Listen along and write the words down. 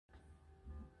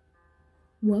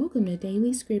Welcome to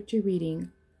Daily Scripture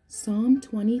Reading, Psalm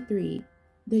 23,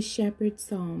 the Shepherd's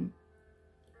Psalm.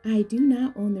 I do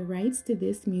not own the rights to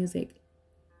this music.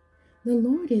 The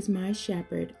Lord is my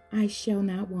shepherd, I shall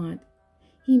not want.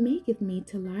 He maketh me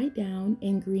to lie down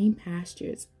in green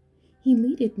pastures. He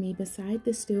leadeth me beside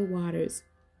the still waters.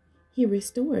 He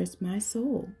restoreth my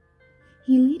soul.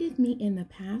 He leadeth me in the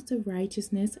paths of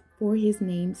righteousness for his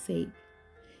name's sake.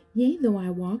 Yea, though I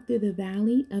walk through the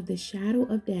valley of the shadow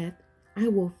of death, I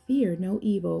will fear no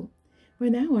evil, for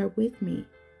thou art with me.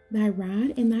 Thy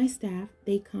rod and thy staff,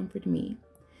 they comfort me.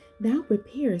 Thou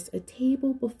preparest a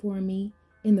table before me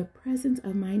in the presence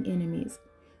of mine enemies.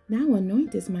 Thou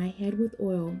anointest my head with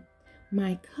oil.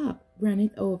 My cup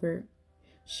runneth over.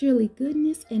 Surely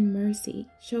goodness and mercy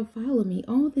shall follow me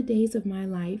all the days of my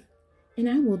life, and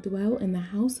I will dwell in the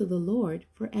house of the Lord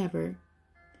forever.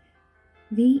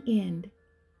 The end.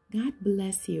 God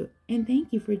bless you, and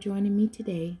thank you for joining me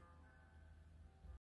today.